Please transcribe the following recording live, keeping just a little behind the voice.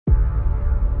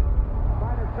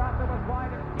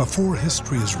Before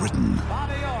history is written,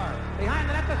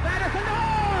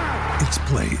 it's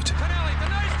played.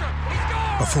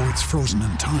 Before it's frozen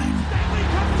in time,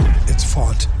 it's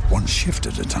fought one shift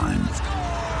at a time.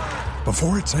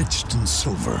 Before it's etched in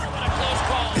silver,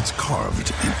 it's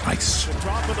carved in ice.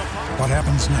 What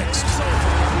happens next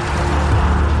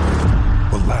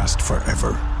will last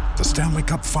forever. The Stanley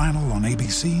Cup Final on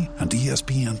ABC and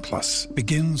ESPN Plus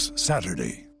begins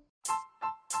Saturday.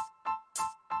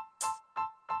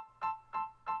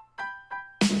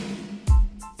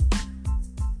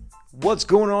 What's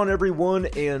going on, everyone,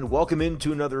 and welcome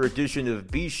into another edition of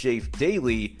B-Shafe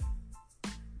Daily.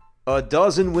 A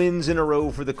dozen wins in a row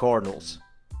for the Cardinals.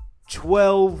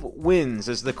 12 wins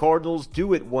as the Cardinals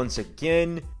do it once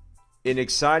again in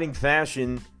exciting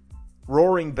fashion,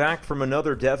 roaring back from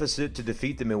another deficit to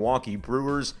defeat the Milwaukee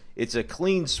Brewers. It's a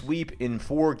clean sweep in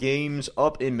 4 games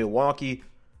up in Milwaukee.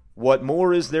 What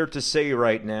more is there to say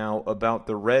right now about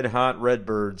the red-hot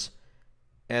Redbirds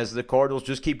as the Cardinals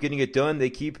just keep getting it done? They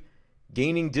keep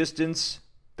gaining distance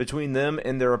between them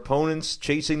and their opponents,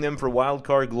 chasing them for wild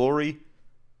card glory.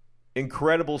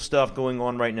 Incredible stuff going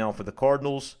on right now for the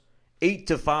Cardinals.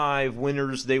 8-5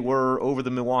 winners they were over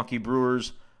the Milwaukee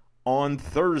Brewers on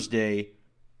Thursday,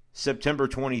 September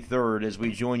 23rd, as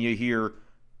we join you here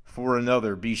for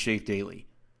another B-Shafe Daily.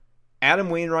 Adam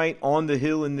Wainwright on the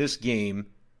hill in this game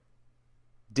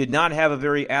did not have a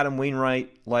very Adam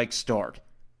Wainwright-like start.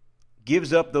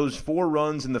 Gives up those 4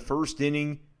 runs in the first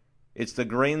inning. It's the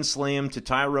grand slam to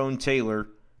Tyrone Taylor,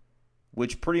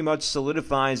 which pretty much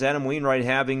solidifies Adam Wainwright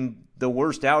having the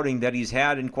worst outing that he's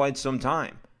had in quite some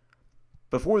time.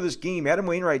 Before this game, Adam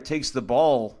Wainwright takes the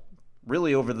ball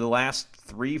really over the last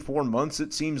 3-4 months,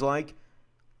 it seems like.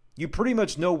 You pretty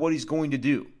much know what he's going to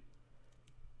do.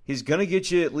 He's going to get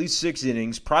you at least 6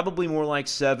 innings, probably more like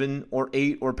 7 or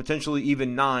 8 or potentially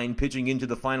even 9 pitching into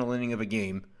the final inning of a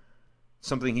game,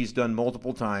 something he's done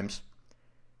multiple times.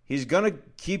 He's going to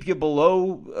keep you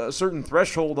below a certain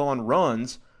threshold on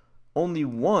runs. Only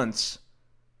once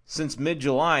since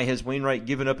mid-July has Wainwright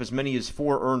given up as many as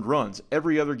 4 earned runs.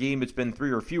 Every other game it's been 3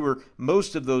 or fewer.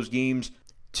 Most of those games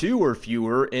 2 or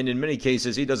fewer, and in many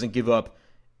cases he doesn't give up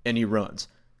any runs.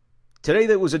 Today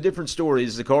that was a different story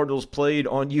as the Cardinals played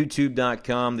on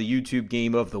YouTube.com, the YouTube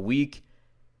game of the week.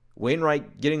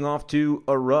 Wainwright getting off to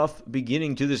a rough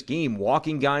beginning to this game.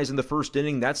 Walking guys in the first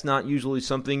inning, that's not usually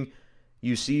something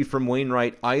you see from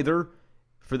Wainwright either.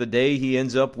 For the day, he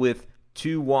ends up with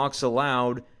 2 walks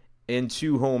allowed and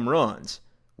 2 home runs,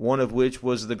 one of which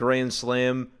was the grand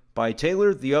slam by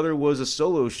Taylor. The other was a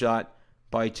solo shot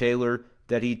by Taylor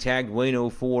that he tagged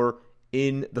Waino for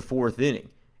in the 4th inning.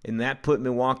 And that put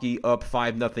Milwaukee up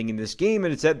 5-0 in this game.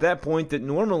 And it's at that point that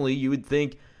normally you would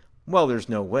think, well, there's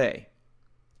no way.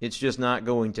 It's just not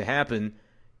going to happen.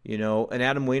 You know, an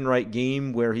Adam Wainwright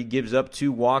game where he gives up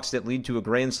 2 walks that lead to a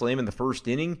grand slam in the first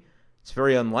inning, it's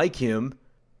very unlike him.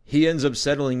 He ends up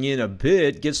settling in a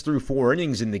bit, gets through 4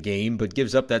 innings in the game, but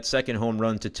gives up that second home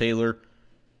run to Taylor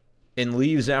and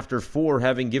leaves after 4,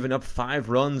 having given up 5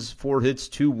 runs, 4 hits,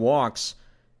 2 walks,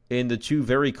 and the 2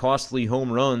 very costly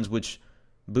home runs, which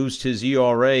boost his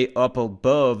ERA up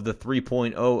above the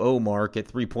 3.00 mark at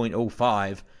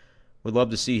 3.05. Would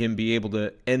love to see him be able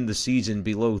to end the season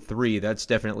below 3. That's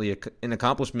definitely an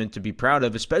accomplishment to be proud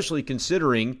of, especially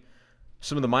considering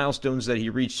some of the milestones that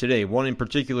he reached today. One in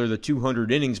particular, the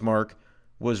 200 innings mark,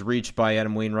 was reached by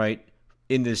Adam Wainwright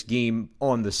in this game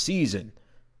on the season.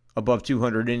 Above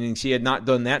 200 innings. He had not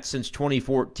done that since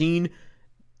 2014.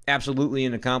 Absolutely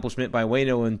an accomplishment by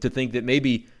Waino, and to think that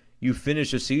maybe you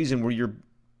finish a season where you're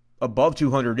above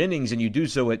 200 innings and you do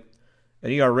so at an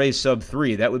ERA sub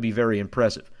 3, that would be very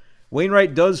impressive.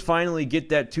 Wainwright does finally get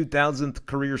that 2,000th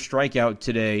career strikeout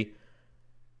today.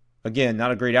 Again,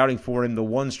 not a great outing for him. The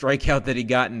 1 strikeout that he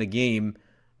got in the game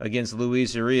against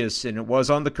Luis Urias, and it was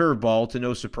on the curveball, to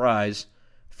no surprise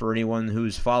for anyone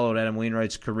who's followed Adam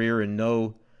Wainwright's career and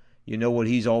you know what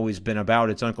he's always been about.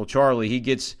 It's Uncle Charlie. He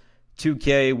gets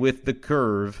 2K with the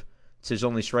curve. It's his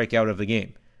only strikeout of the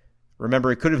game. Remember,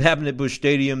 it could have happened at Busch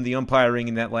Stadium. The umpiring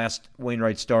in that last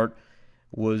Wainwright start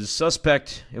was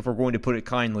suspect, if we're going to put it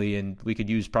kindly, and we could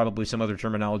use probably some other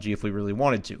terminology if we really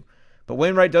wanted to. But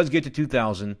Wainwright does get to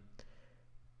 2,000,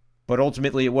 but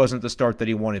ultimately it wasn't the start that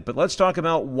he wanted. But let's talk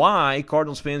about why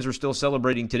Cardinals fans are still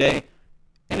celebrating today.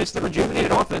 And it's the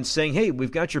rejuvenated offense saying, hey,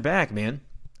 we've got your back, man.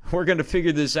 We're going to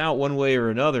figure this out one way or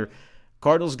another.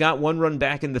 Cardinals got 1 run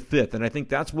back in the 5th, and I think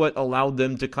that's what allowed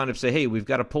them to kind of say, hey, we've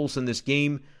got a pulse in this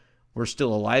game. We're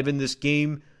still alive in this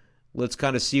game. Let's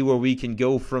kind of see where we can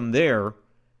go from there.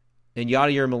 And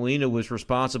Yadier Molina was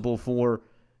responsible for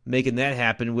making that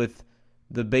happen with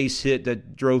the base hit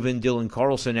that drove in Dylan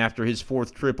Carlson after his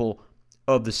fourth triple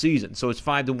of the season. So it's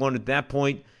 5-1 at that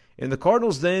point. And the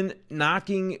Cardinals then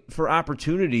knocking for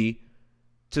opportunity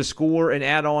to score and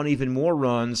add on even more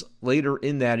runs later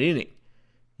in that inning.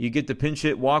 You get the pinch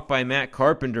hit walk by Matt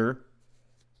Carpenter,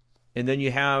 and then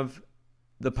you have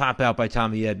the pop out by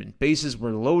Tommy Edman. Bases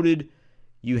were loaded.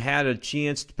 You had a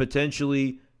chance to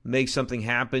potentially make something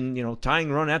happen.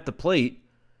 Tying run at the plate,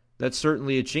 that's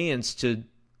certainly a chance to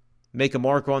make a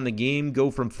mark on the game,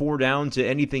 go from 4 down to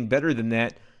anything better than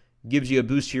that, gives you a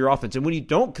boost to your offense. And when you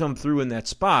don't come through in that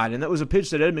spot, and that was a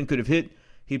pitch that Edman could have hit,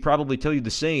 he'd probably tell you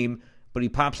the same, but he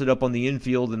pops it up on the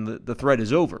infield and the threat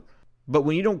is over. But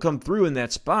when you don't come through in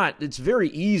that spot, it's very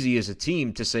easy as a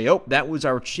team to say, oh, that was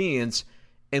our chance,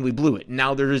 and we blew it.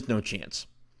 Now there is no chance.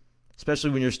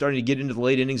 Especially when you're starting to get into the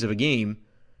late innings of a game,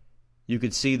 you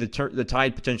could see the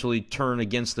tide potentially turn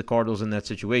against the Cardinals in that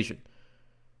situation.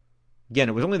 Again,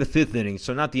 it was only the 5th inning,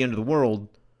 so not the end of the world,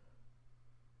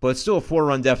 but it's still a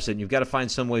 4-run deficit, and you've got to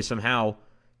find some way somehow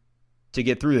to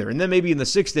get through there. And then maybe in the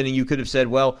 6th inning, you could have said,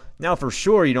 well, now for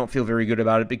sure you don't feel very good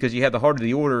about it because you had the heart of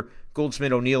the order,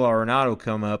 Goldschmidt, O'Neill, Arenado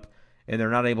come up, and they're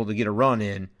not able to get a run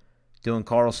in. Dylan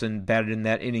Carlson batted in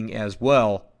that inning as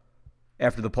well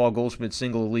after the Paul Goldschmidt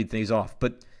single to lead things off.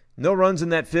 But no runs in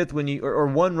that 5th or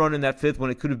 1 run in that 5th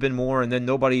when it could have been more, and then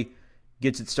nobody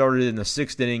gets it started in the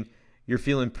 6th inning. You're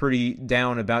feeling pretty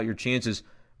down about your chances.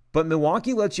 But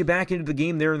Milwaukee lets you back into the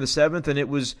game there in the 7th, and it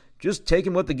was just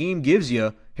taking what the game gives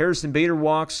you. Harrison Bader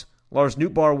walks, Lars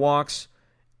Nootbaar walks,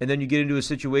 and then you get into a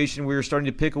situation where you're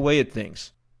starting to pick away at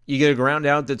things. You get a ground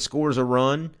out that scores a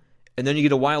run, and then you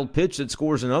get a wild pitch that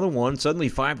scores another one. Suddenly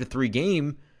 5-3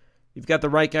 game. You've got the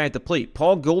right guy at the plate.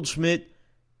 Paul Goldschmidt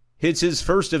hits his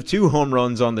first of 2 home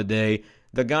runs on the day.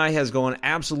 The guy has gone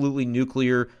absolutely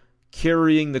nuclear,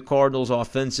 carrying the Cardinals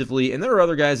offensively, and there are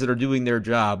other guys that are doing their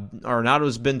job.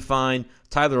 Arenado's been fine.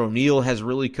 Tyler O'Neill has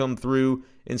really come through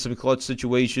in some clutch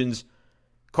situations.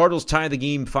 Cardinals tie the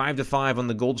game 5-5 on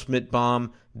the Goldschmidt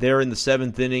bomb there in the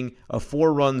 7th inning, a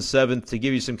 4-run 7th to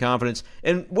give you some confidence.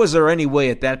 And was there any way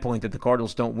at that point that the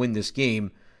Cardinals don't win this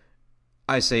game?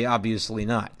 I say obviously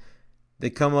not. They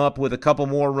come up with a couple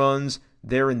more runs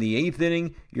there in the 8th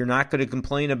inning. You're not going to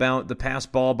complain about the pass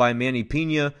ball by Manny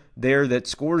Pena there that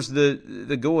scores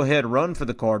the go-ahead run for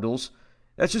the Cardinals.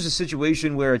 That's just a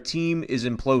situation where a team is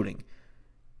imploding.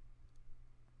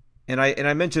 And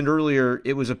I mentioned earlier,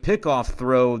 it was a pickoff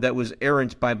throw that was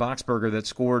errant by Boxberger that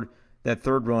scored that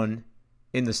 3rd run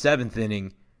in the 7th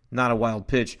inning, not a wild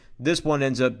pitch. This one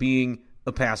ends up being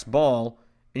a pass ball,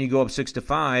 and you go up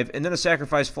 6-5, and then a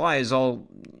sacrifice fly is all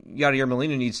Yadier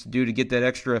Molina needs to do to get that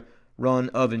extra run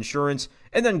of insurance.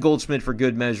 And then Goldschmidt for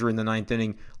good measure in the 9th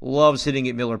inning. Loves hitting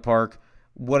at Miller Park.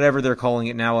 Whatever they're calling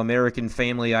it now, American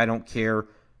Family, I don't care.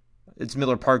 It's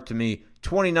Miller Park to me.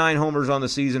 29 homers on the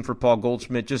season for Paul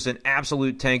Goldschmidt. Just an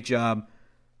absolute tank job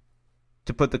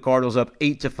to put the Cardinals up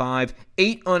 8-5.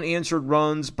 8 unanswered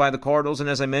runs by the Cardinals. And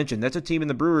as I mentioned, that's a team in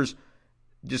the Brewers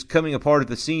just coming apart at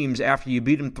the seams after you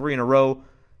beat them 3 in a row.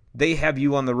 They have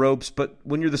you on the ropes. But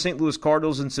when you're the St. Louis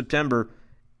Cardinals in September,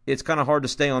 it's kind of hard to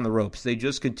stay on the ropes. They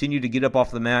just continue to get up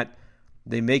off the mat.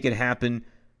 They make it happen.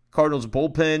 Cardinals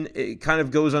bullpen, it kind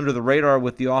of goes under the radar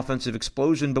with the offensive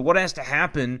explosion. But what has to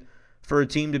happen for a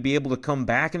team to be able to come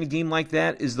back in a game like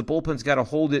that is the bullpen's got to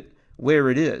hold it where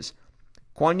it is.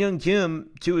 Kwon Young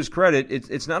Kim, to his credit,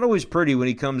 it's not always pretty when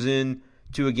he comes in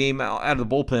to a game out of the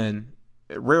bullpen.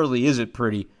 Rarely is it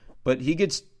pretty. But he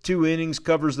gets 2 innings,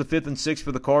 covers the 5th and 6th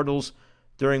for the Cardinals,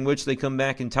 during which they come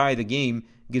back and tie the game.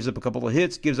 Gives up a couple of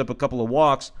hits, gives up a couple of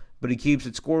walks, but he keeps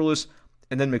it scoreless.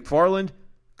 And then McFarland,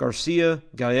 Garcia,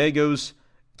 Gallegos,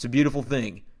 it's a beautiful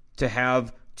thing to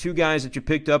have 2 guys that you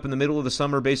picked up in the middle of the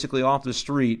summer basically off the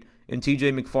street, and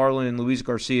TJ McFarland and Luis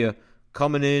Garcia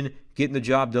coming in, getting the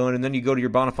job done, and then you go to your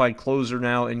bona fide closer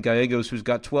now in Gallegos, who's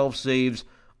got 12 saves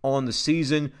on the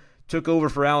season. Took over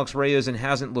for Alex Reyes and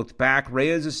hasn't looked back.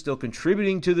 Reyes is still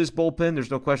contributing to this bullpen.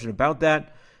 There's no question about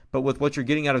that. But with what you're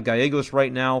getting out of Gallegos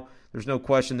right now, there's no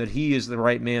question that he is the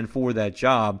right man for that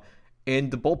job. And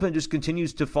the bullpen just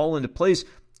continues to fall into place.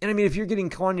 And I mean, if you're getting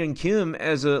Kwon Young Kim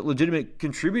as a legitimate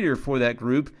contributor for that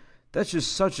group, that's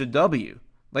just such a W.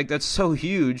 Like, that's so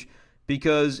huge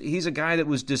because he's a guy that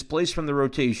was displaced from the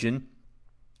rotation.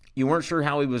 You weren't sure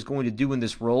how he was going to do in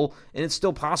this role, and it's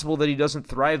still possible that he doesn't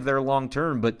thrive there long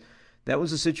term, but that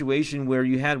was a situation where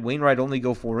you had Wainwright only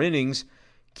go 4 innings.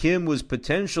 Kim was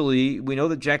potentially, we know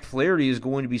that Jack Flaherty is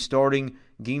going to be starting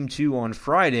Game 2 on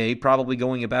Friday, probably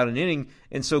going about an inning,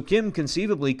 and so Kim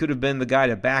conceivably could have been the guy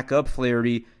to back up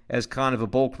Flaherty as kind of a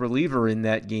bulk reliever in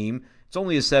that game. It's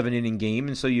only a 7-inning game,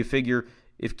 and so you figure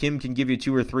If Kim can give you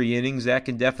 2 or 3 innings, that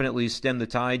can definitely stem the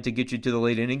tide to get you to the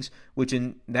late innings, which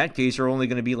in that case are only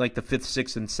going to be like the 5th,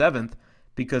 6th, and 7th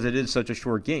because it is such a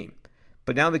short game.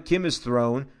 But now that Kim is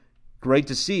thrown, great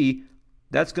to see.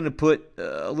 That's going to put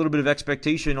a little bit of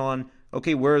expectation on,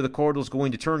 okay, where are the Cardinals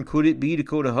going to turn? Could it be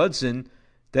Dakota Hudson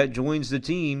that joins the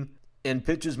team and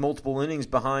pitches multiple innings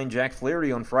behind Jack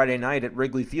Flaherty on Friday night at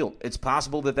Wrigley Field? It's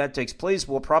possible that takes place.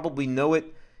 We'll probably know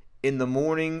it in the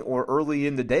morning or early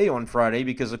in the day on Friday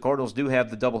because the Cardinals do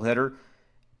have the doubleheader,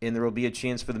 and there will be a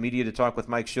chance for the media to talk with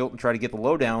Mike Shildt and try to get the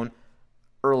lowdown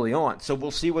early on. So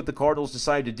we'll see what the Cardinals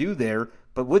decide to do there,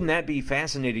 but wouldn't that be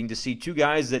fascinating to see 2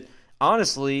 guys that,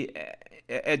 honestly,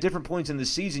 at different points in the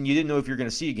season, you didn't know if you're going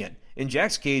to see again. In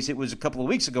Jack's case, it was a couple of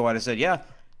weeks ago I'd have said, yeah,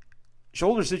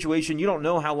 shoulder situation, you don't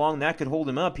know how long that could hold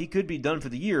him up. He could be done for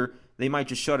the year. They might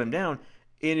just shut him down.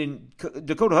 And in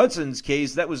Dakota Hudson's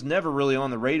case, that was never really on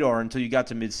the radar until you got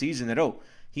to midseason that,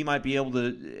 he might be able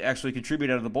to actually contribute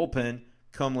out of the bullpen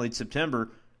come late September.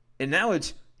 And now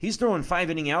he's throwing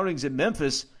 5-inning outings at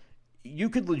Memphis. You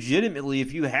could legitimately,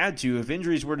 if you had to, if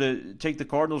injuries were to take the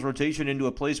Cardinals' rotation into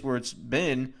a place where it's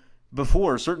been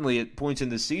before, certainly at points in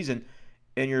this season,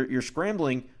 and you're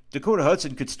scrambling, Dakota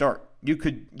Hudson could start. You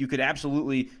could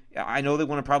absolutely, I know they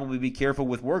want to probably be careful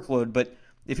with workload, but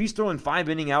if he's throwing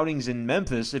 5-inning outings in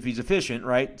Memphis, if he's efficient,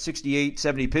 right, 68,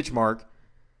 70 pitch mark,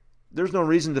 there's no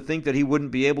reason to think that he wouldn't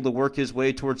be able to work his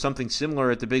way towards something similar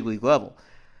at the big league level.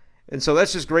 And so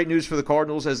that's just great news for the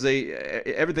Cardinals as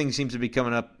everything seems to be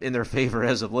coming up in their favor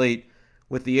as of late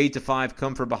with the 8-5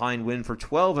 come-from-behind win for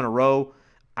 12 in a row.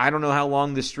 I don't know how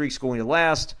long this streak's going to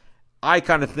last. I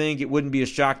kind of think it wouldn't be a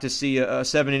shock to see a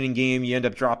 7-inning game. You end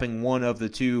up dropping one of the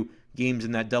 2 games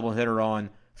in that doubleheader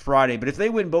on Friday. But if they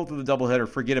win both of the doubleheader,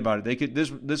 forget about it. They could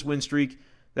this win streak,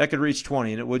 that could reach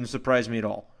 20, and it wouldn't surprise me at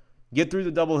all. Get through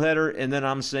the doubleheader, and then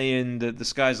I'm saying that the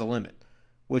sky's the limit,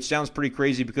 which sounds pretty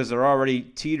crazy because they're already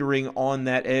teetering on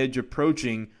that edge,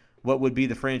 approaching what would be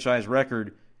the franchise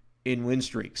record in win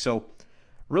streak. So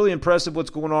really impressive what's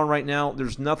going on right now.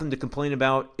 There's nothing to complain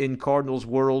about in Cardinals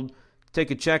world.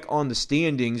 Take a check on the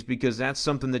standings because that's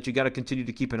something that you got to continue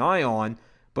to keep an eye on.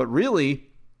 But really,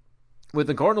 with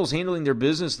the Cardinals handling their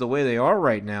business the way they are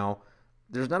right now,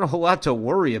 there's not a whole lot to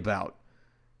worry about.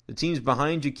 The teams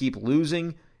behind you keep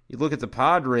losing. You look at the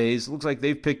Padres, it looks like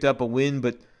they've picked up a win,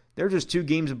 but they're just 2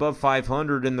 games above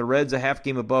 500, and the Reds a half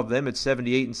game above them at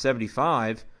 78 and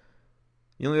 75.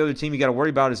 The only other team you got to worry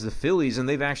about is the Phillies, and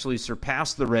they've actually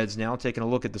surpassed the Reds now, taking a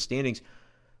look at the standings.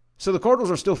 So the Cardinals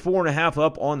are still 4.5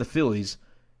 up on the Phillies,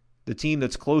 the team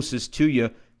that's closest to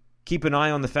you. Keep an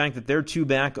eye on the fact that they're 2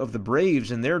 back of the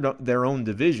Braves in their own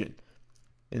division.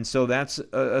 And so that's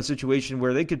a situation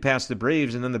where they could pass the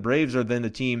Braves, and then the Braves are then the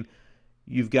team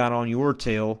you've got on your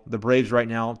tail. The Braves right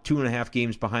now, 2.5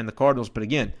 games behind the Cardinals. But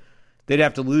again, they'd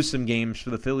have to lose some games for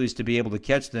the Phillies to be able to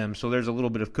catch them. So there's a little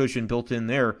bit of cushion built in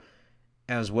there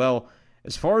as well.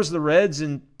 As far as the Reds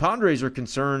and Padres are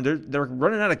concerned, they're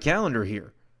running out of calendar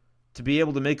here to be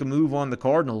able to make a move on the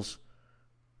Cardinals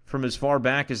from as far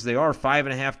back as they are.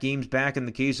 5.5 games back in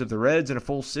the case of the Reds and a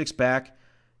full 6 back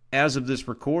as of this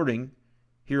recording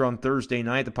here on Thursday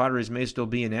night. The Padres may still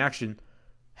be in action.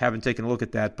 Haven't taken a look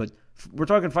at that, but we're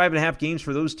talking 5.5 games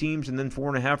for those teams and then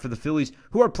 4.5 for the Phillies,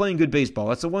 who are playing good baseball.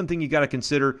 That's the one thing you got to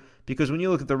consider, because when you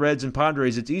look at the Reds and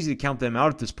Padres, it's easy to count them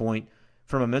out at this point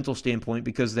from a mental standpoint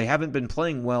because they haven't been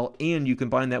playing well, and you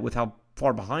combine that with how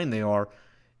far behind they are,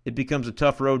 it becomes a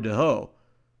tough road to hoe.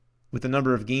 With the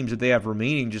number of games that they have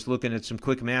remaining, just looking at some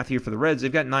quick math here for the Reds,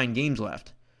 they've got 9 games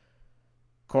left.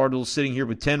 Cardinals sitting here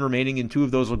with 10 remaining, and 2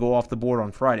 of those will go off the board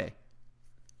on Friday.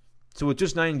 So with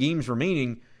just 9 games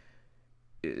remaining,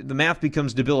 the math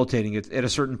becomes debilitating at a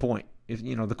certain point. If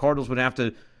the Cardinals would have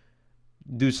to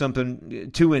do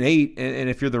something 2-8, and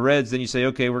if you're the Reds, then you say,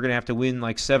 okay, we're going to have to win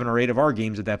like 7 or 8 of our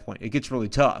games at that point. It gets really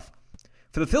tough.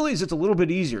 For the Phillies, it's a little bit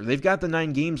easier. They've got the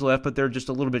 9 games left, but they're just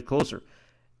a little bit closer.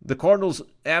 The Cardinals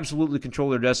absolutely control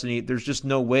their destiny. There's just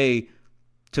no way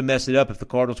to mess it up if the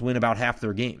Cardinals win about half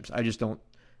their games. I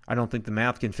don't think the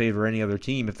math can favor any other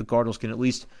team if the Cardinals can at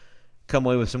least come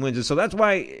away with some wins. And so that's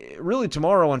why, really,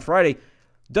 tomorrow on Friday,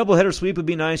 doubleheader sweep would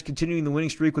be nice. Continuing the winning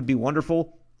streak would be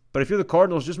wonderful. But if you're the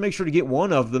Cardinals, just make sure to get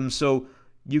one of them so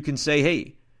you can say,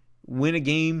 hey, win a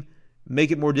game,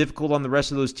 make it more difficult on the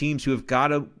rest of those teams who they've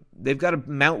got to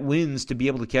mount wins to be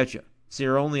able to catch you. It's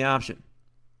their only option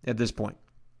at this point.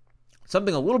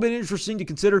 Something a little bit interesting to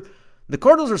consider, the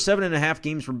Cardinals are 7.5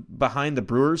 games behind the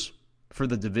Brewers for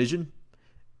the division.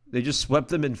 They just swept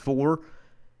them in 4.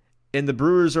 And the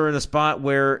Brewers are in a spot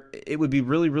where it would be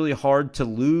really, really hard to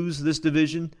lose this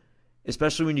division,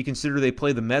 especially when you consider they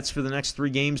play the Mets for the next 3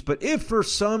 games. But if for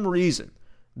some reason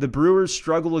the Brewers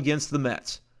struggle against the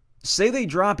Mets. Say they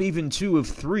drop even 2 of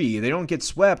 3. They don't get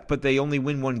swept, but they only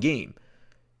win 1 game.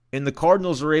 And the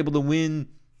Cardinals are able to win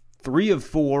 3 of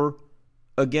 4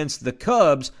 against the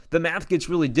Cubs. The math gets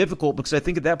really difficult because I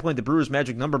think at that point the Brewers'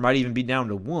 magic number might even be down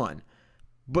to 1.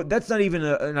 But that's not even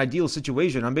an ideal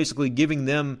situation. I'm basically giving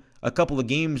them a couple of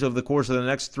games over the course of the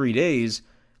next 3 days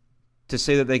to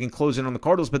say that they can close in on the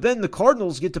Cardinals. But then the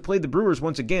Cardinals get to play the Brewers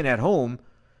once again at home.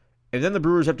 And then the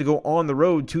Brewers have to go on the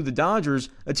road to the Dodgers,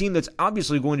 a team that's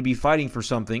obviously going to be fighting for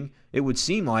something, it would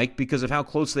seem like, because of how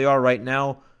close they are right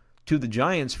now to the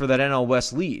Giants for that NL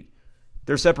West lead.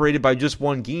 They're separated by just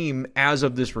 1 game as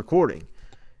of this recording.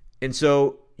 And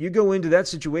so you go into that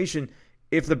situation.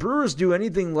 If the Brewers do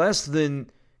anything less than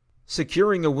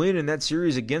securing a win in that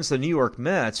series against the New York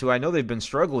Mets, who I know they've been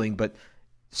struggling, but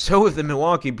so have the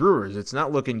Milwaukee Brewers. It's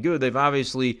not looking good. They've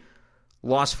obviously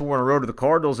lost 4 in a row to the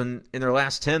Cardinals, and in their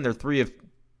last 10, they're 3 of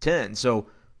 10. So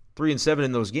 3-7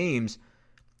 in those games.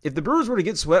 If the Brewers were to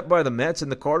get swept by the Mets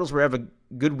and the Cardinals were to have a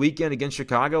good weekend against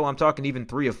Chicago, I'm talking even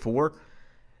 3 of 4,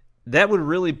 that would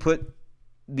really put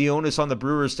the onus on the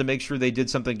Brewers to make sure they did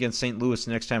something against St. Louis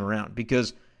the next time around.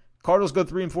 Because Cardinals go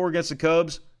 3-4 against the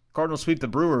Cubs, Cardinals sweep the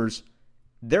Brewers,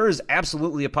 there is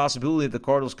absolutely a possibility that the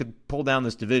Cardinals could pull down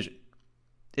this division.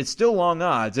 It's still long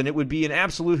odds, and it would be an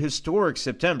absolute historic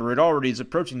September. It already is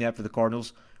approaching that for the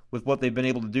Cardinals with what they've been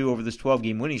able to do over this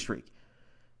 12-game winning streak.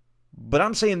 But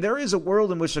I'm saying there is a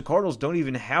world in which the Cardinals don't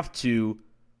even have to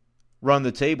run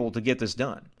the table to get this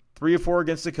done. 3 or 4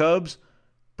 against the Cubs,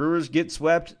 Brewers get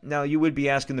swept. Now, you would be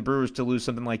asking the Brewers to lose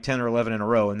something like 10 or 11 in a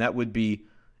row, and that would be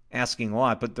asking a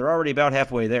lot, but they're already about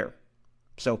halfway there.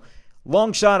 So,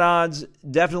 long shot odds,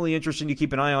 definitely interesting to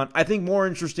keep an eye on. I think more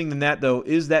interesting than that, though,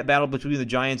 is that battle between the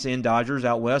Giants and Dodgers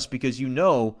out west, because you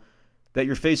know that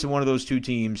you're facing one of those two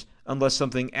teams unless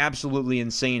something absolutely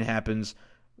insane happens.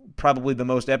 Probably the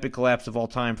most epic collapse of all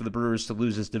time for the Brewers to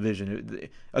lose this division.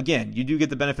 Again, you do get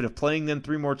the benefit of playing them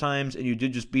 3 more times, and you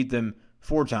did just beat them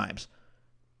 4 times.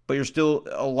 But you're still,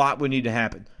 a lot would need to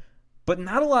happen. But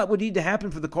not a lot would need to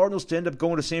happen for the Cardinals to end up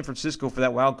going to San Francisco for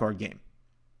that wild card game.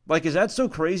 Like, is that so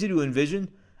crazy to envision?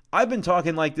 I've been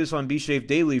talking like this on B-Shape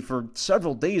Daily for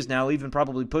several days now, even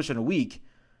probably pushing a week.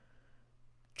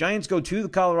 Giants go to the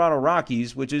Colorado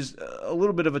Rockies, which is a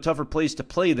little bit of a tougher place to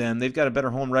play them. They've got a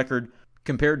better home record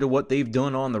compared to what they've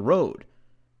done on the road.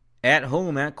 At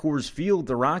home, at Coors Field,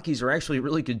 the Rockies are actually a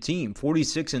really good team.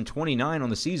 46-29 on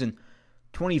the season,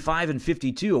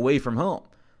 25-52 away from home.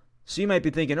 So you might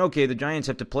be thinking, okay, the Giants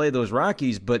have to play those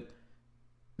Rockies, but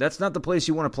that's not the place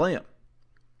you want to play them.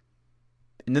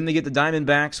 And then they get the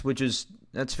Diamondbacks,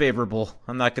 that's favorable.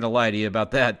 I'm not going to lie to you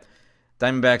about that.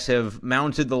 Diamondbacks have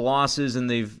mounted the losses, and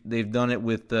they've done it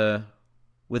with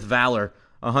valor.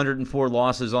 104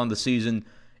 losses on the season,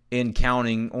 and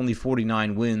counting, only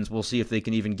 49 wins. We'll see if they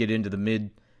can even get into the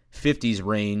mid-50s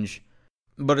range.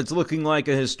 But it's looking like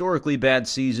a historically bad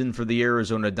season for the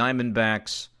Arizona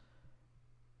Diamondbacks.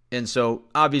 And so,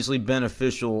 obviously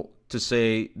beneficial to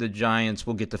say the Giants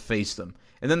will get to face them.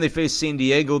 And then they face San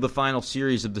Diego, the final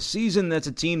series of the season. That's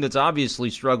a team that's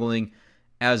obviously struggling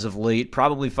as of late,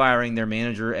 probably firing their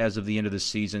manager as of the end of the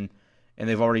season. And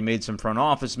they've already made some front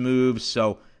office moves,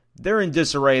 so they're in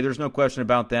disarray. There's no question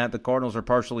about that. The Cardinals are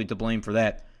partially to blame for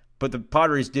that. But the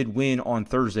Padres did win on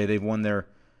Thursday. They've won their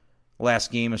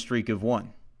last game, a streak of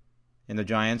 1. And the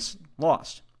Giants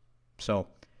lost. So,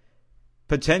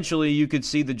 potentially you could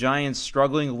see the Giants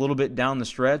struggling a little bit down the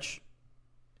stretch.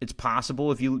 It's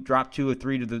possible if you drop 2 of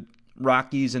 3 to the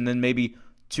Rockies and then maybe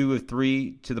 2 of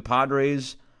 3 to the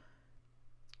Padres.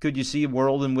 Could you see a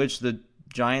world in which the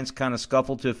Giants kind of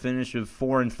scuffle to a finish of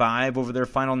 4-5 over their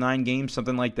final 9 games,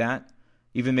 something like that?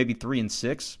 Even maybe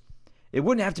 3-6? It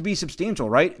wouldn't have to be substantial,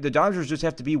 right? The Dodgers just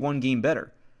have to be 1 game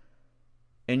better.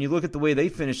 And you look at the way they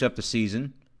finish up the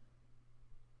season,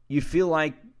 you feel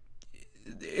like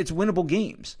it's winnable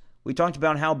games. We talked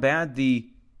about how bad the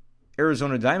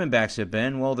Arizona Diamondbacks have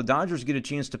been. Well, the Dodgers get a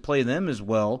chance to play them as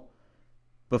well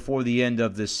before the end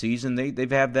of this season.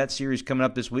 They've had that series coming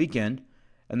up this weekend,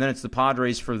 and then it's the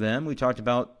Padres for them. We talked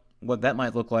about what that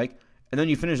might look like. And then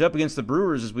you finish up against the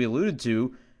Brewers, as we alluded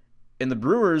to, and the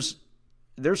Brewers,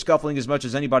 they're scuffling as much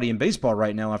as anybody in baseball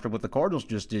right now after what the Cardinals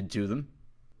just did to them.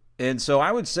 And so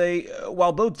I would say,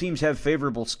 while both teams have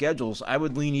favorable schedules, I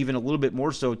would lean even a little bit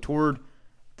more so toward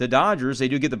the Dodgers. They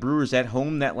do get the Brewers at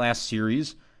home that last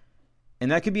series,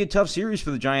 and that could be a tough series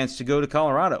for the Giants to go to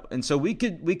Colorado. And so we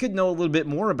could know a little bit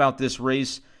more about this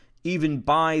race even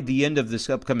by the end of this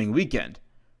upcoming weekend.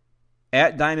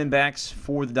 At Diamondbacks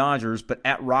for the Dodgers, but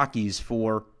at Rockies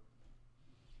for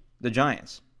the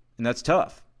Giants. And that's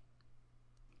tough.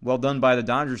 Well done by the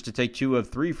Dodgers to take 2 of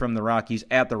 3 from the Rockies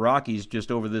at the Rockies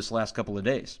just over this last couple of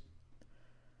days.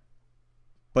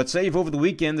 But say if over the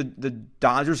weekend the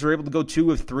Dodgers are able to go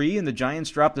 2 of 3 and the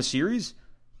Giants drop the series,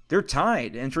 they're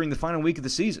tied entering the final week of the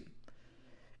season.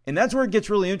 And that's where it gets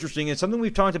really interesting. It's something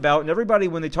we've talked about, and everybody,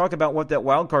 when they talk about what that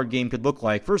wild card game could look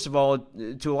like, first of all,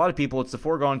 to a lot of people, it's the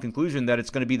foregone conclusion that it's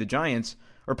going to be the Giants,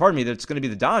 that it's going to be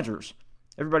the Dodgers.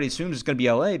 Everybody assumes it's going to be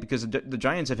LA because the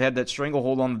Giants have had that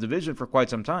stranglehold on the division for quite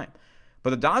some time. But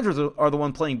the Dodgers are the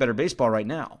one playing better baseball right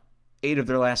now. 8 of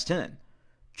their last 10.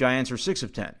 Giants are 6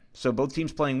 of 10. So both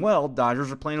teams playing well.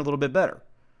 Dodgers are playing a little bit better.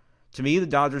 To me, the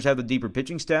Dodgers have the deeper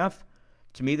pitching staff.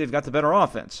 To me, they've got the better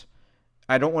offense.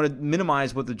 I don't want to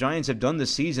minimize what the Giants have done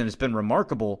this season. It's been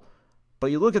remarkable.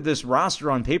 But you look at this roster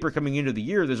on paper coming into the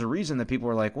year, there's a reason that people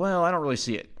are like, well, I don't really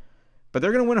see it. But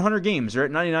they're going to win 100 games. They're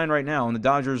at 99 right now, and the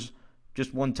Dodgers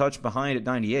just 1 touch behind at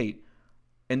 98.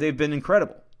 And they've been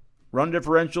incredible. Run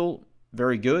differential,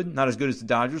 very good. Not as good as the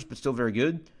Dodgers, but still very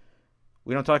good.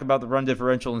 We don't talk about the run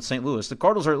differential in St. Louis. The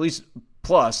Cardinals are at least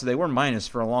plus. They were minus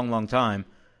for a long, long time.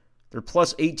 They're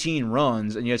plus 18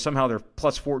 runs, and yet somehow they're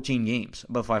plus 14 games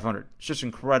above 500. It's just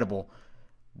incredible.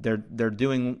 They're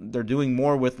doing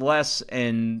more with less,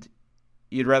 and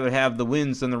you'd rather have the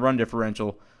wins than the run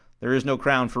differential. There is no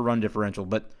crown for run differential,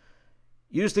 but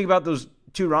you just think about those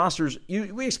 2 rosters.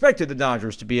 We expected the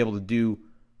Dodgers to be able to do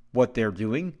what they're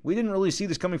doing. We didn't really see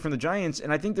this coming from the Giants,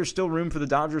 and I think there's still room for the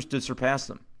Dodgers to surpass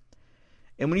them.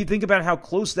 And when you think about how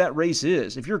close that race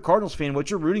is, if you're a Cardinals fan, what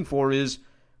you're rooting for is,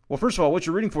 well, first of all, what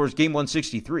you're rooting for is game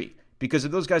 163. Because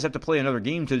if those guys have to play another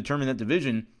game to determine that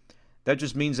division, that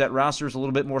just means that roster is a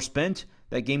little bit more spent.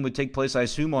 That game would take place, I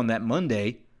assume, on that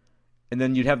Monday. And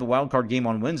then you'd have the wild card game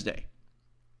on Wednesday.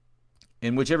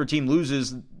 And whichever team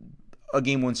loses a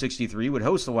game 163 would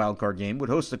host the wild card game, would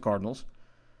host the Cardinals.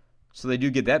 So they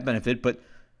do get that benefit. But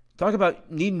talk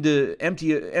about needing to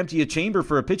empty a chamber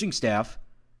for a pitching staff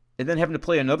and then having to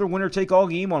play another winner-take-all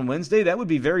game on Wednesday. That would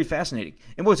be very fascinating.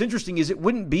 And what's interesting is it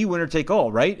wouldn't be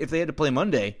winner-take-all, right? If they had to play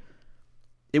Monday,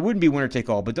 it wouldn't be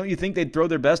winner-take-all. But don't you think they'd throw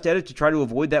their best at it to try to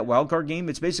avoid that wild card game?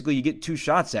 It's basically you get 2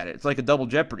 shots at it. It's like a double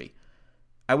jeopardy.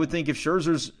 I would think if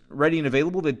Scherzer's ready and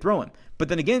available, they'd throw him. But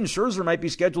then again, Scherzer might be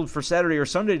scheduled for Saturday or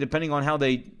Sunday, depending on how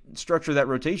they structure that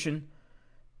rotation.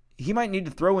 He might need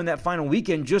to throw in that final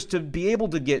weekend just to be able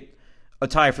to get a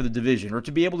tie for the division or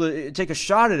to be able to take a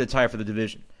shot at a tie for the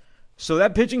division. So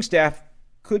that pitching staff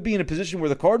could be in a position where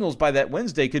the Cardinals by that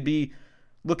Wednesday could be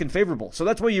looking favorable. So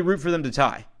that's why you root for them to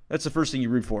tie. That's the first thing you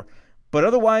root for. But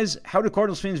otherwise, how do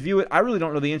Cardinals fans view it? I really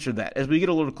don't know the answer to that. As we get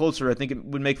a little closer, I think it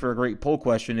would make for a great poll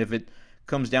question if it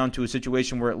comes down to a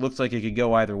situation where it looks like it could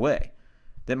go either way.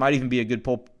 That might even be a good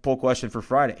poll question for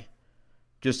Friday,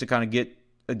 just to kind of get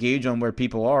a gauge on where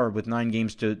people are with 9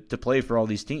 games to play for all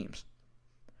these teams.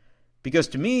 Because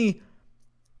to me,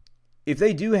 if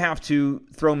they do have to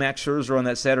throw Max Scherzer on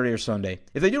that Saturday or Sunday,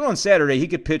 if they do it on Saturday, he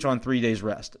could pitch on 3 days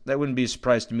rest. That wouldn't be a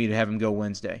surprise to me to have him go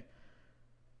Wednesday.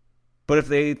 But if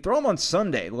they throw him on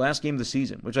Sunday, the last game of the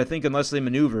season, which I think unless they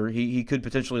maneuver, he could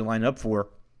potentially line up for,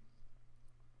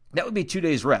 that would be 2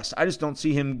 days rest. I just don't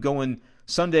see him going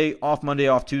Sunday, off Monday,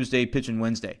 off Tuesday, pitching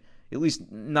Wednesday. At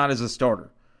least not as a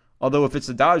starter. Although if it's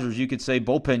the Dodgers, you could say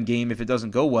bullpen game if it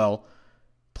doesn't go well.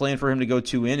 Plan for him to go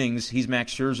 2 innings. He's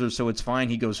Max Scherzer, so it's fine.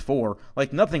 He goes 4.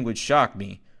 Like, nothing would shock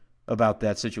me about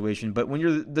that situation. But when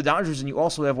you're the Dodgers and you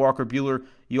also have Walker Buehler,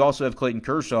 you also have Clayton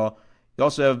Kershaw, you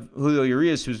also have Julio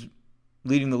Urias, who's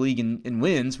leading the league in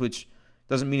wins, which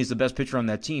doesn't mean he's the best pitcher on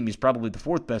that team. He's probably the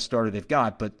 4th best starter they've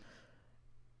got, but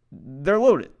they're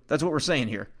loaded. That's what we're saying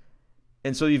here.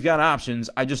 And so you've got options.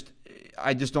 I just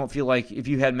don't feel like if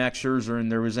you had Max Scherzer and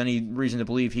there was any reason to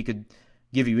believe he could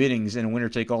give you innings in a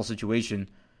winner-take-all situation,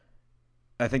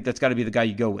 I think that's got to be the guy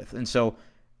you go with. And so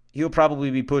he'll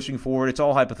probably be pushing forward. It's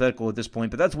all hypothetical at this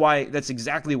point, but that's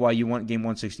exactly why you want game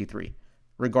 163,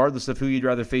 regardless of who you'd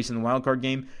rather face in the wildcard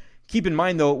game. Keep in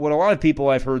mind, though, what a lot of people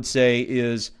I've heard say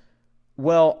is,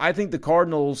 well, I think the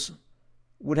Cardinals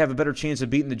would have a better chance of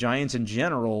beating the Giants in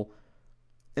general,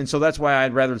 and so that's why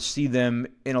I'd rather see them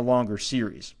in a longer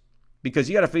series. Because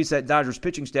you got to face that Dodgers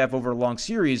pitching staff over a long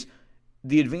series,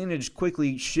 the advantage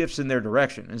quickly shifts in their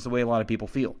direction, is the way a lot of people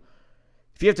feel.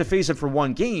 If you have to face it for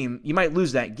one game, you might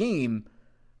lose that game,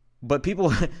 but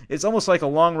people, it's almost like a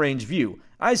long-range view.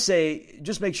 I say,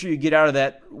 just make sure you get out of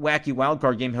that wacky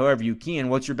wildcard game however you can.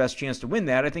 What's your best chance to win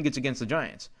that? I think it's against the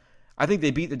Giants. I think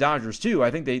they beat the Dodgers too. I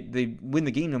think they win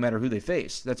the game no matter who they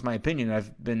face. That's my opinion.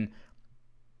 I've been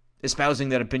espousing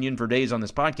that opinion for days on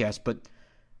this podcast, but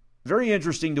very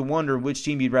interesting to wonder which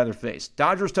team you'd rather face.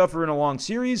 Dodgers tougher in a long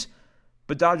series,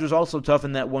 but Dodgers also tough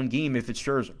in that one game if it's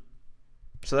Scherzer.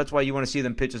 So that's why you want to see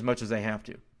them pitch as much as they have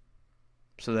to.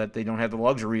 so that they don't have the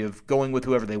luxury of going with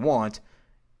whoever they want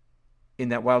in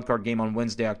that wildcard game on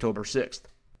Wednesday, October 6th.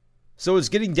 So it's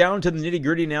getting down to the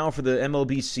nitty-gritty now for the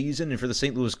MLB season and for the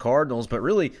St. Louis Cardinals, but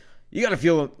really, you got to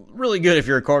feel really good if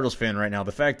you're a Cardinals fan right now.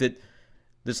 The fact that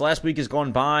this last week has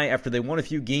gone by after they won a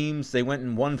few games, they went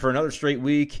and won for another straight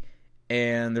week,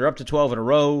 and they're up to 12 in a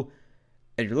row,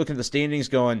 and you're looking at the standings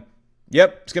going,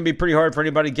 yep, it's going to be pretty hard for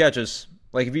anybody to catch us.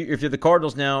 Like, if you're the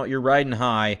Cardinals now, you're riding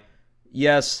high.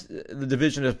 Yes, the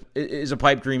division is a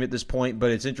pipe dream at this point,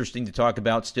 but it's interesting to talk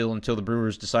about still until the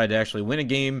Brewers decide to actually win a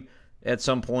game at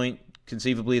some point.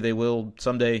 Conceivably, they will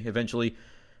someday, eventually.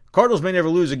 Cardinals may never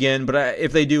lose again, but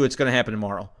if they do, it's going to happen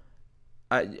tomorrow.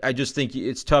 I just think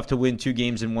it's tough to win 2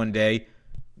 games in one day,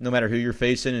 no matter who you're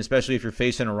facing, especially if you're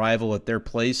facing a rival at their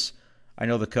place. I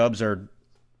know the Cubs are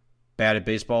bad at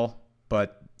baseball,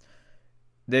 but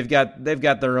they've got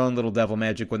their own little devil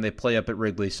magic when they play up at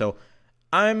Wrigley. So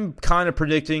I'm kind of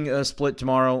predicting a split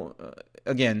tomorrow.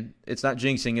 Again, it's not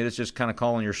jinxing it; it's just kind of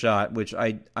calling your shot, which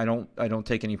I don't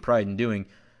take any pride in doing.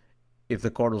 If the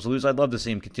Cardinals lose, I'd love to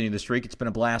see them continue the streak. It's been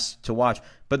a blast to watch.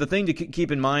 But the thing to keep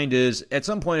in mind is, at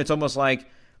some point, it's almost like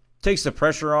takes the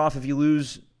pressure off if you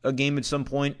lose a game at some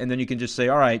point, and then you can just say,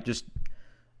 all right, just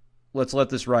let's let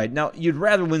this ride. Now, you'd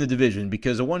rather win the division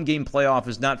because a one-game playoff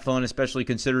is not fun, especially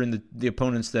considering the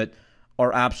opponents that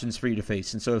are options for you to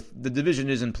face. And so if the division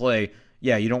is in play,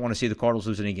 yeah, you don't want to see the Cardinals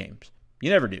lose any games. You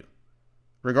never do,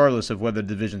 regardless of whether the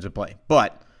division's in play.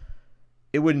 But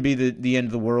it wouldn't be the end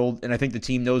of the world, and I think the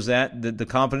team knows that. The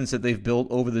confidence that they've built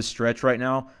over this stretch right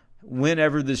now,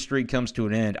 whenever this streak comes to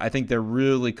an end, I think they're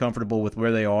really comfortable with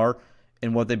where they are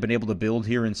and what they've been able to build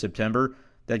here in September,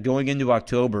 that going into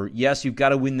October, yes, you've got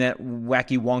to win that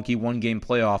wacky, wonky one-game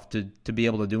playoff to be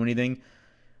able to do anything.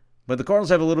 But the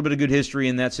Cardinals have a little bit of good history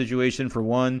in that situation. For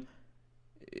one,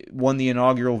 won the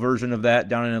inaugural version of that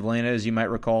down in Atlanta, as you might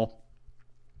recall,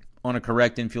 on a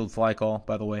correct infield fly call,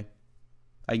 by the way.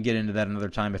 I can get into that another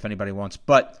time if anybody wants.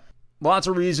 But lots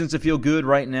of reasons to feel good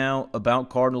right now about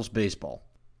Cardinals baseball.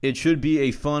 It should be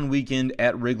a fun weekend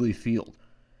at Wrigley Field.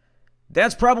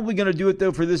 That's probably going to do it,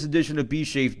 though, for this edition of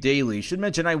B-Shafe Daily. Should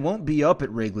mention I won't be up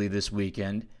at Wrigley this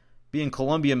weekend. Be in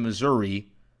Columbia, Missouri.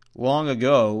 Long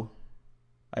ago,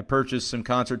 I purchased some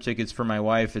concert tickets for my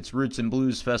wife. It's Roots and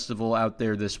Blues Festival out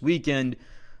there this weekend,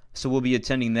 so we'll be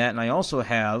attending that. And I also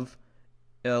have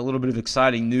a little bit of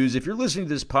exciting news. If you're listening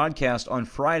to this podcast on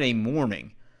Friday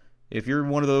morning, if you're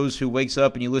one of those who wakes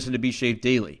up and you listen to B-Shafe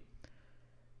Daily,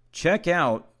 check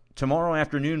out tomorrow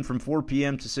afternoon from 4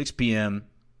 p.m. to 6 p.m.,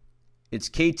 it's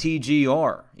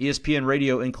KTGR, ESPN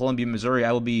Radio in Columbia, Missouri.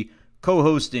 I will be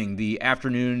co-hosting the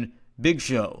afternoon big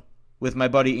show with my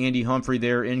buddy Andy Humphrey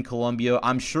there in Columbia.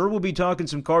 I'm sure we'll be talking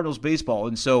some Cardinals baseball,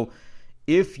 and so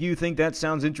if you think that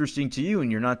sounds interesting to you and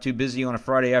you're not too busy on a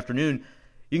Friday afternoon,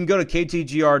 you can go to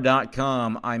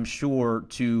ktgr.com, I'm sure,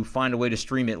 to find a way to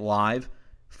stream it live,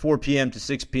 4 p.m. to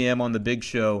 6 p.m. on the big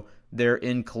show there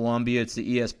in Columbia. It's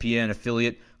the ESPN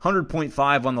affiliate,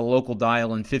 100.5 on the local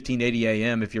dial and 1580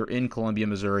 a.m. if you're in Columbia,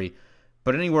 Missouri.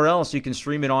 But anywhere else, you can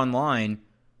stream it online,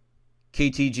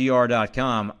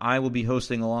 ktgr.com. I will be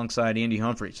hosting alongside Andy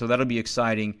Humphrey, so that'll be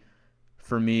exciting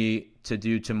for me to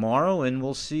do tomorrow, and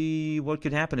we'll see what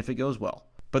could happen if it goes well.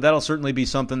 But that'll certainly be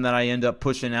something that I end up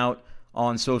pushing out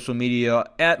on social media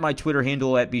at my Twitter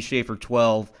handle at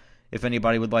bschafer12. If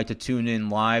anybody would like to tune in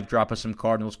live, drop us some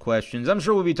Cardinals questions. I'm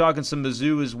sure we'll be talking some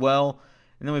Mizzou as well.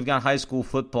 And then we've got high school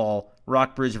football,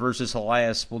 Rockbridge versus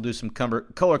Elias. We'll do some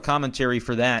color commentary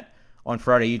for that on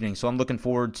Friday evening. So I'm looking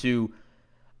forward to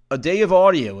a day of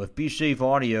audio, of B-Shafe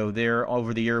audio there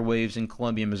over the airwaves in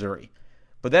Columbia, Missouri.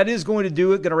 But that is going to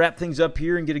do it. Going to wrap things up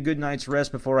here and get a good night's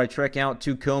rest before I trek out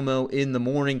to Como in the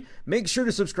morning. Make sure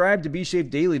to subscribe to B-Shafe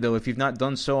Daily, though, if you've not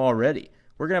done so already.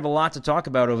 We're going to have a lot to talk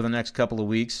about over the next couple of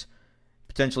weeks,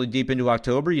 potentially deep into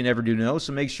October. You never do know,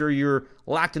 so make sure you're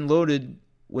locked and loaded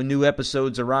when new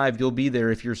episodes arrive. You'll be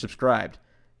there if you're subscribed.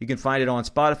 You can find it on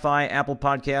Spotify, Apple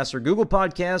Podcasts, or Google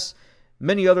Podcasts,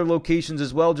 many other locations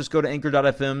as well. Just go to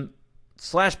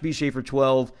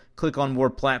anchor.fm/bschafer12. Click on more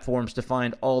platforms to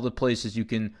find all the places you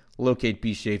can locate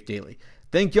B-Shafe Daily.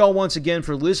 Thank y'all once again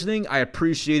for listening. I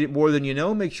appreciate it more than you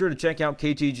know. Make sure to check out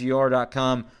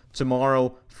ktgr.com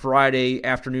tomorrow, Friday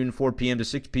afternoon, 4 p.m. to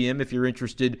 6 p.m. if you're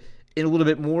interested in a little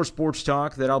bit more sports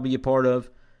talk that I'll be a part of.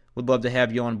 Would love to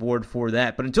have you on board for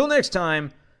that. But until next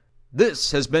time,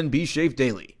 this has been B-Shafe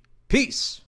Daily. Peace.